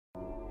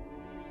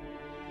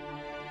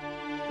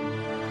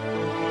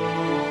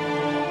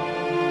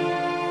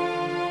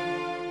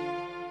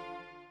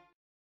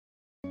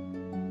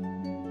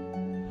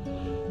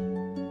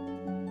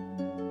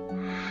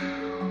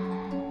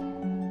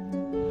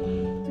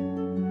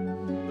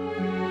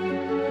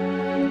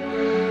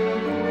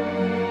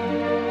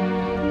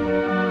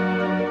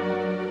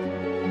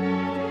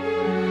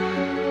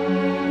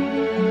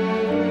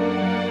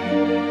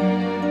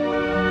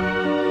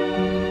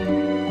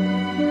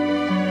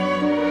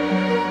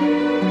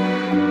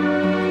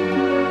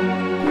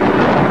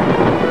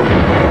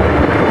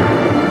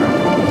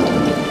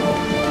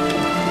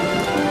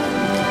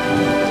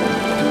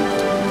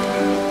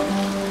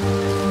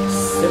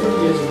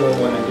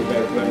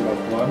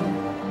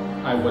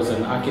was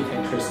an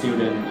architecture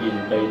student in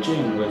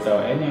Beijing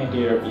without any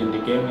idea in the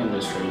game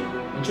industry.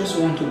 I just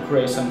want to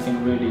create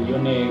something really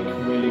unique,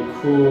 really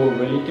cool,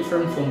 really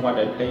different from what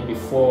I played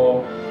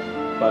before,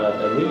 but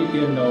I really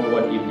didn't know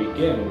what indie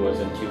game was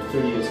until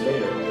 3 years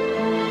later.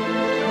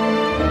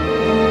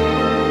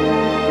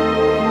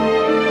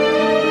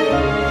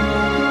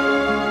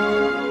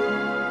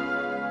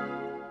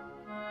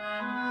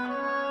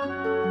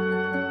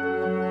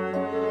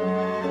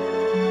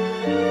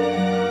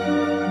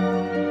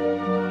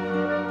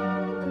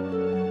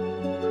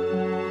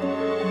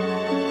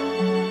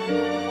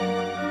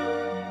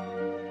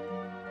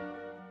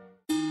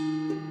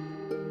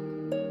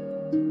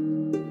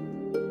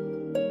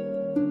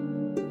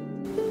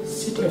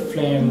 City of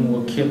Flame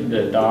will keep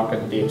the dark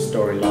and deep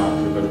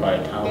storyline driven by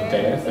Town of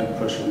Death and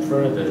push it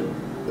further.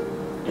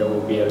 There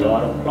will be a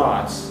lot of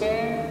plots,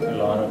 a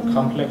lot of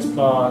complex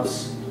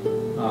plots,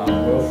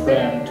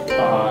 well-framed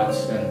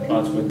plots, and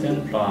plots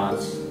within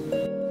plots.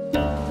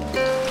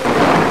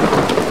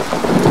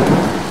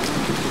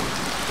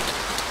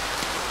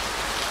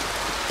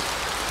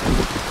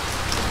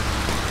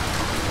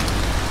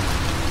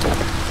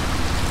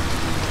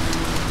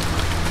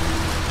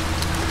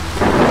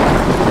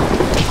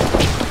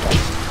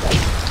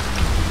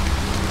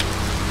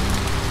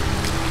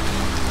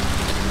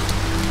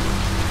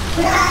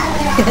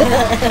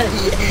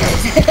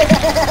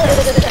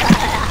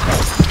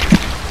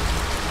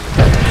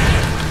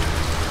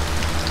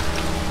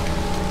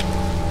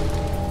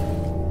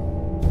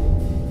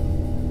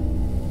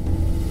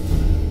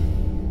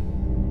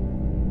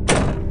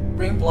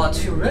 Rainblood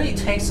 2 really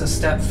takes a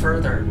step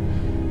further.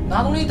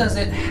 Not only does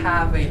it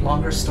have a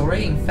longer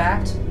story, in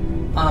fact,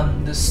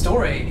 the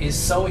story is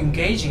so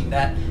engaging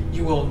that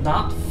you will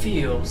not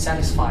feel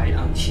satisfied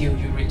until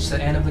you reach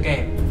the end of the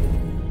game.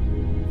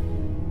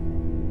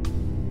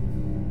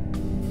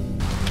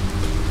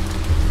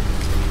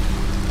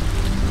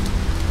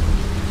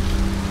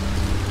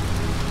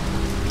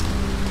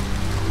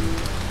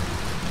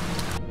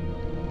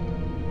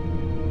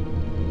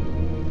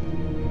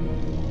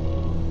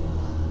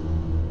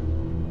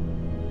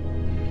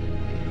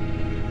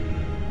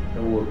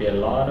 There will be a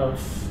lot of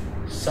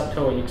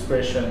subtle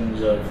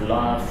expressions of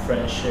love,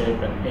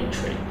 friendship, and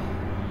hatred,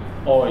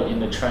 all in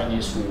the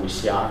Chinese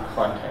wuxia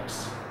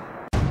context.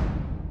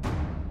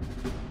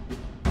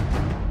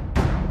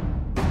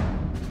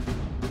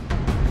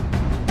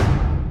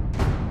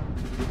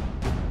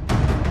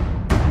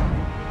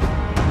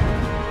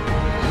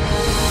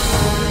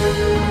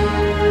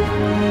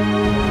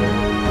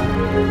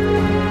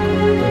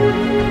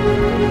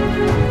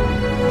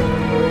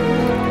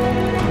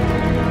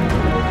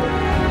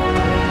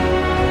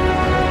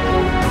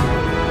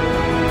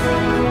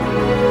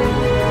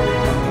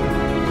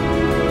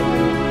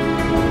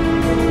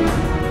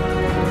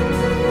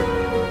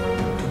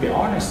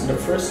 The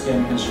first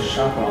game has a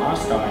sharper art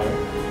style,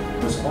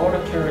 with all the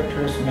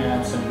characters,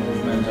 maps, and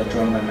movements are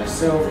drawn by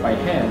myself by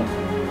hand.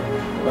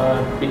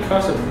 But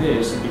because of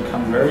this, it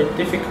becomes very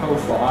difficult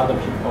for other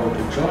people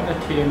to join the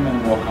team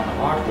and work on the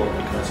artwork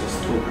because it's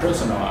too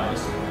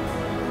personalized.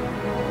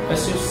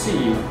 As you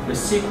see, the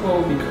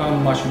sequel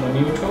becomes much more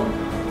neutral,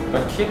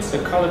 but keeps the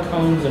color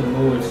tones and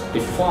moods,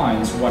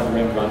 defines what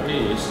Rainblood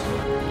is.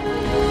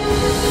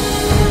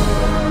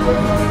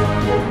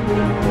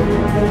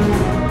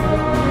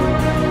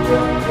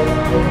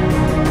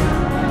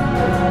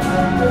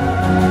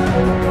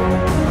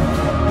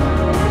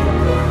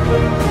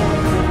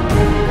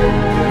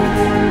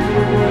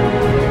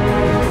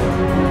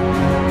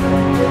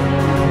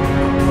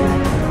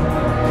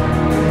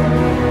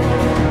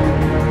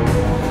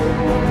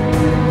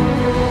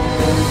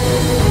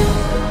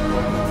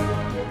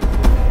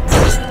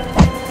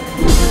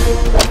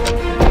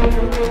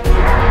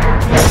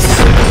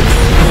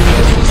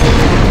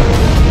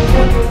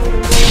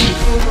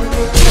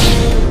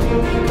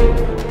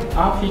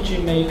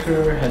 RPG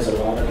Maker has a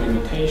lot of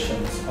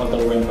limitations,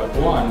 although Rainblood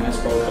 1 has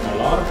broken a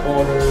lot of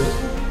borders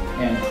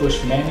and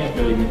pushed many of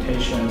the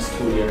limitations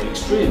to their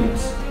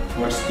extremes.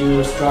 We're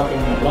still struggling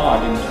a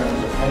lot in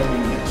terms of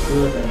having a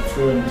good and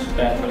fluent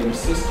battling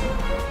system.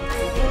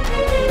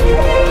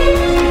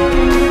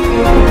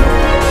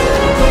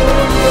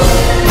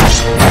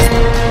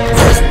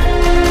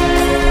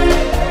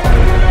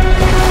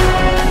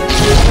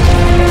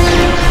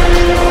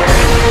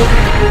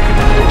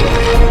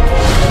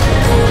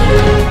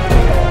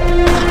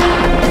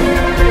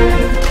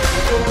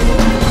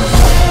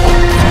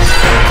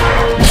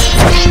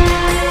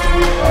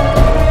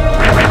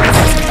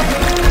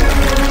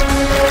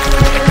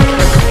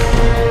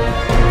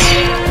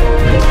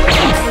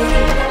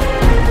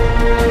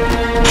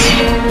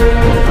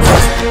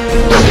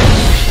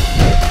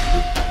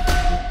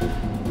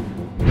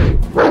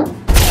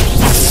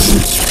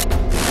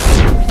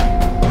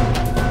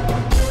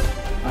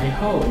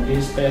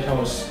 These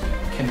battles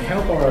can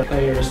help our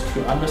players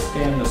to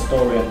understand the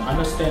story and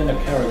understand the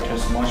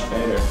characters much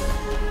better.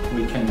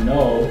 We can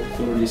know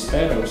through these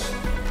battles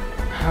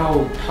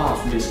how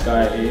tough this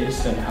guy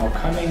is and how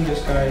cunning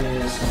this guy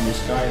is, and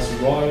this guy is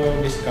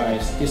royal, this guy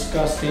is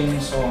disgusting,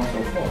 so on and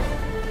so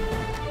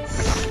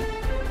forth.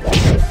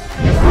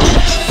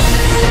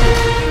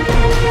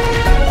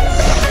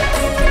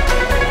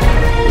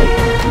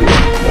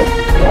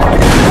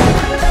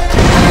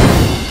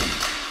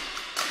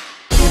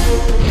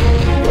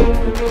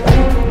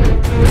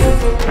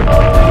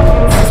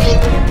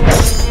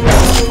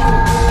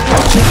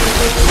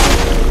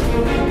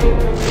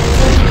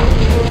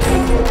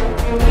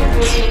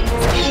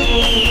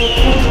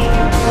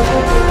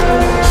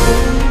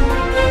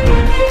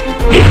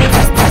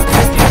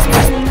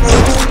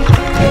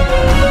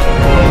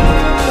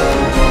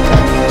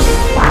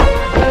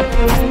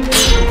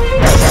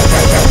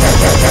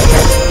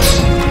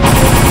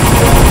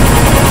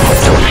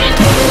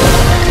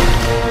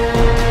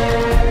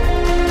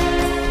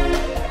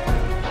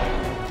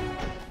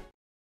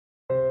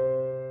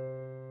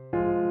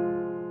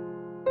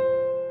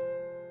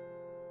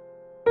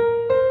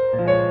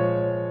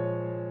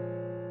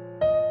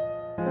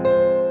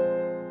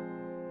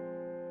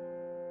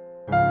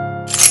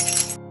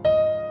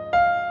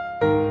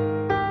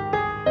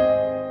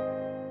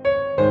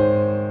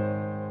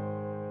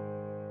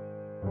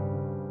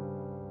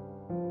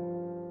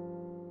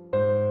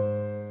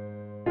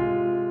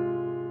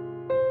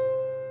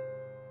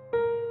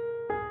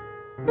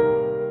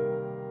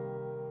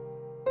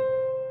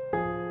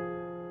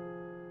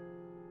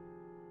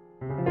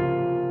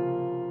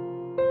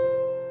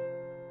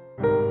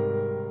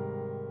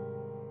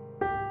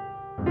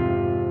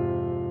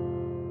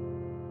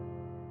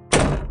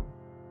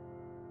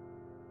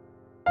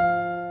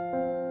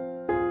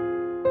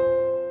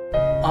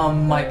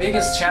 My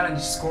biggest challenge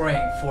scoring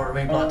for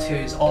Rainblood 2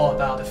 is all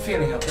about the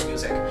feeling of the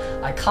music.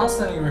 I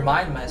constantly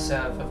remind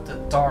myself of the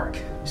dark,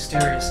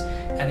 mysterious,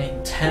 and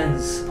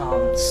intense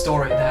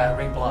story that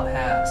Rainblood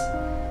has.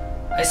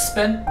 I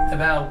spent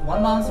about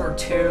 1 month or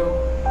 2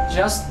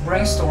 just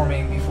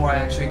brainstorming before I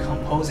actually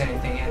compose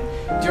anything,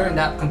 and during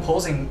that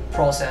composing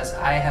process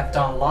I have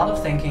done a lot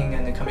of thinking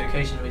and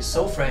communication with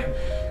Soulframe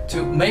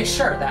to make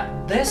sure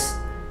that this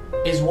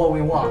is what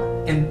we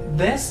want and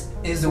this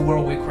is the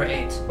world we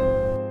create.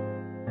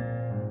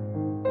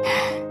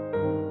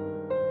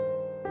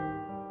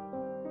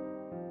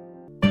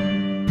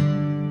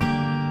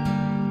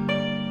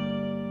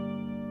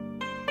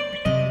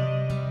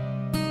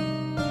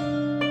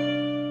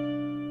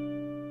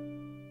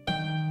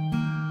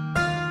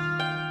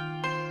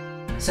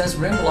 Since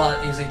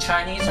Rainblood is a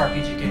Chinese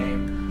RPG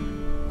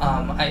game,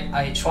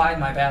 I tried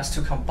my best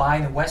to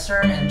combine the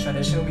Western and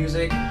traditional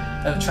music,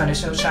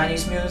 traditional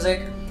Chinese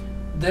music.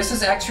 This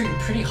is actually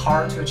pretty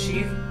hard to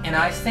achieve, and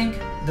I think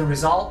the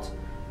result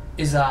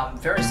is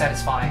very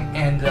satisfying.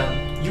 And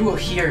you will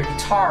hear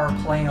guitar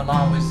playing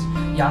along with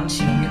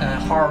yangqin,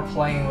 harp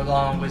playing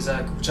along with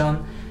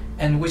guzheng,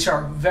 and which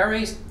are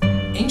very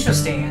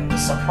interesting and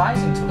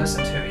surprising to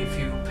listen to if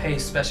you pay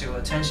special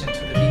attention to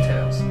the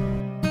details.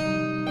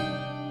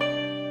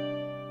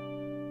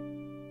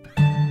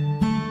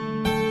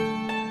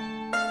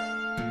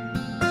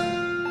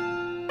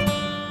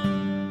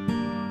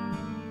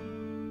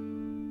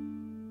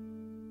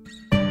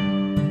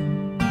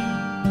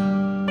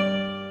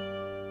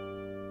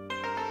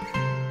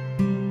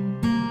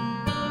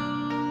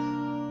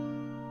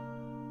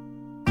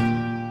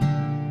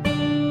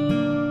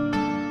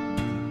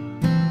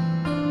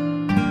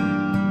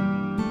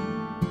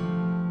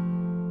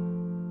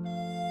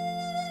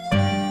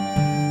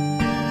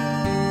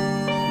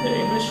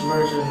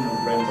 Version of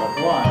Rainblood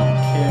 1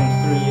 came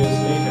 3 years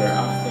later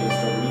after its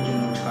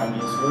original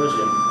Chinese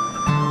version,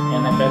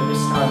 and I bet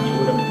this time it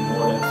would have been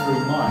more than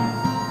 3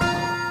 months.